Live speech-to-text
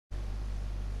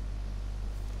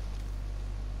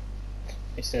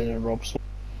He said in Rob's.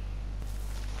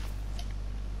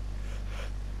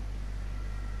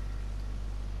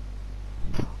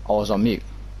 I was on mute.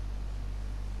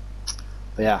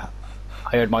 But yeah, I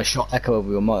heard my shot echo over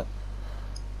your mic.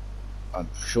 I'm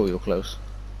sure you're close.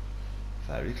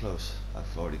 Very close.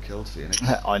 I've already killed Phoenix.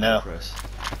 I know. Chris.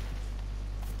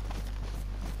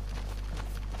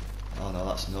 Oh no,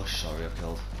 that's Nush, sorry, I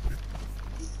killed.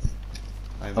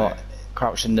 Hey mate. Oh,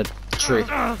 crouched in the tree.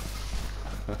 Hi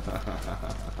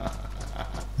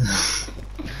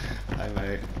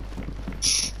mate.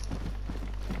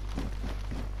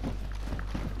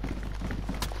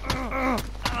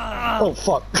 Oh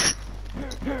fuck.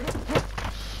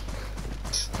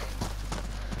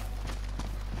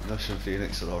 Nush and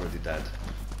Phoenix are already dead.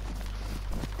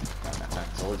 I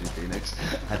told you, Phoenix,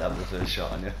 I'd have the first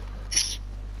shot on you.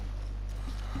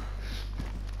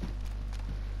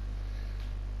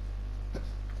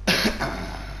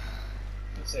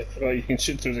 Except for all you can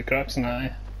shoot through the cracks in the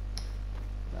eye.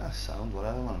 Ah, sound,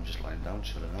 whatever man, I'm just lying down,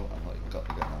 chilling out. I've not even got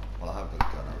the gun out. Well, I have got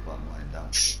the gun out, but I'm lying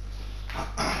down.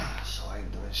 So I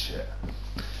ain't doing shit.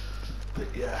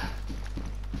 But yeah.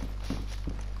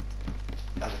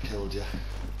 I'd have killed you.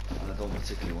 And I don't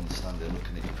particularly understand it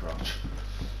looking at your crotch.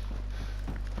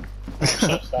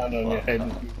 Shut stand on your head.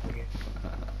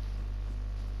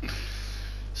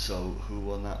 So, who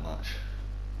won that match?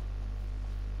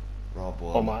 Rob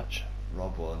won. What match?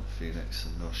 Rob won, Phoenix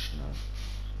and Nush no.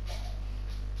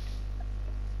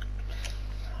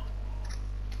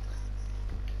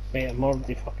 Mate, I'm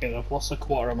already fucking. I've lost a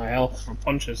quarter of my health from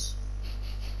punches.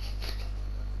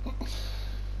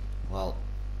 Well,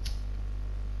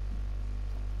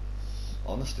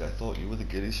 honestly, I thought you were the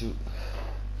ghillie suit.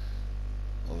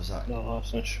 Or was that? No,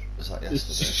 that's not. Was that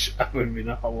yesterday? That would have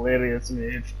been hilarious,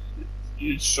 mate. If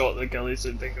you shot the ghillie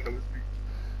suit thinking it was me.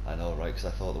 I know, right? Because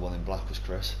I thought the one in black was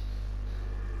Chris.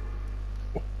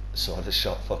 So I'd have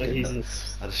shot fucking. I'd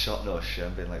have shot Nush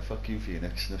and been like, "Fuck you,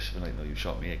 Phoenix." Nush would been like, "No, you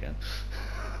shot me again."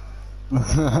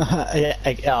 Yeah,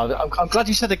 I'm glad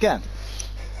you said again.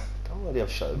 Don't worry, I've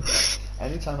shot him.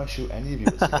 Anytime I shoot any of you,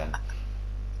 it's again.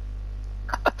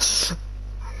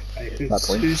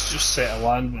 Who's just set a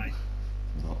landmine?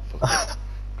 No, fuck.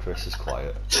 Chris is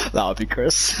quiet. That would be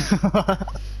Chris.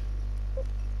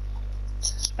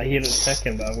 I hear it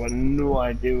ticking, but I've got no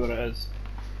idea what it is.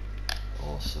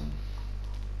 Awesome.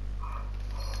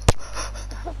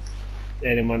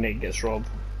 Any money gets robbed.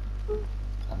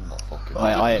 I'm not fucking.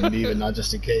 I ain't leaving now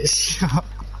just in case.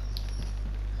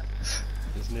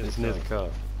 It's near the car.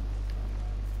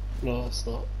 No, it's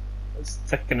not. It's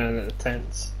ticking in at the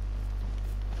tents.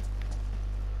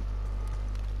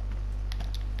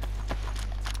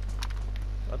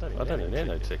 I don't even hear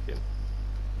no ticking.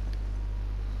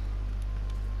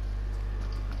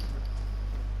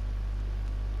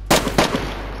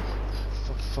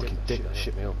 Fucking dick, that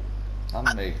shit me up.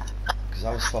 And me. Because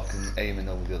I was fucking aiming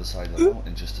over the other side of the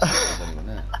mountain just to see if there was anyone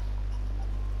there.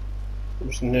 It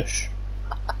was Nush.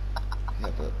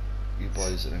 Yeah, but you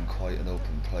boys are in quite an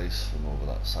open place from over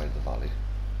that side of the valley.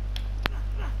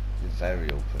 You're very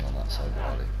open on that side of the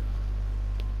valley.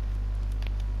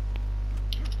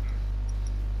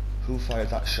 Who fired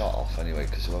that shot off anyway?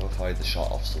 Because whoever fired the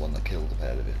shot off's the one that killed the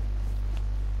pair of you.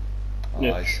 Oh,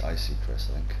 Yeah. I see Chris,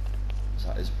 I think. Was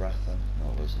that his breath then?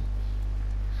 No, it wasn't.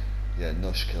 Yeah,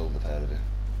 Nush killed the pair of you.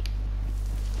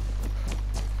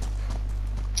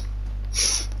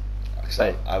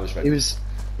 Wait, I was ready. was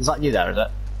that you there, is it?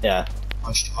 Yeah.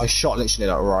 I shot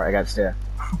literally like right against here.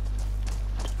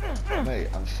 Mate,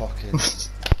 I'm fucking.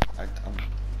 I'm.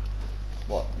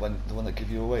 What? When the one that gave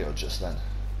you away, or just then?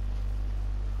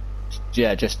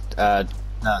 Yeah, just the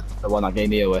one that gave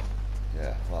me away.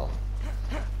 Yeah. Well.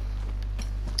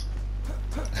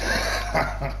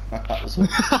 that was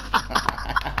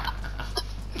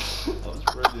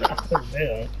brilliant.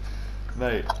 Yeah.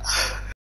 Mate.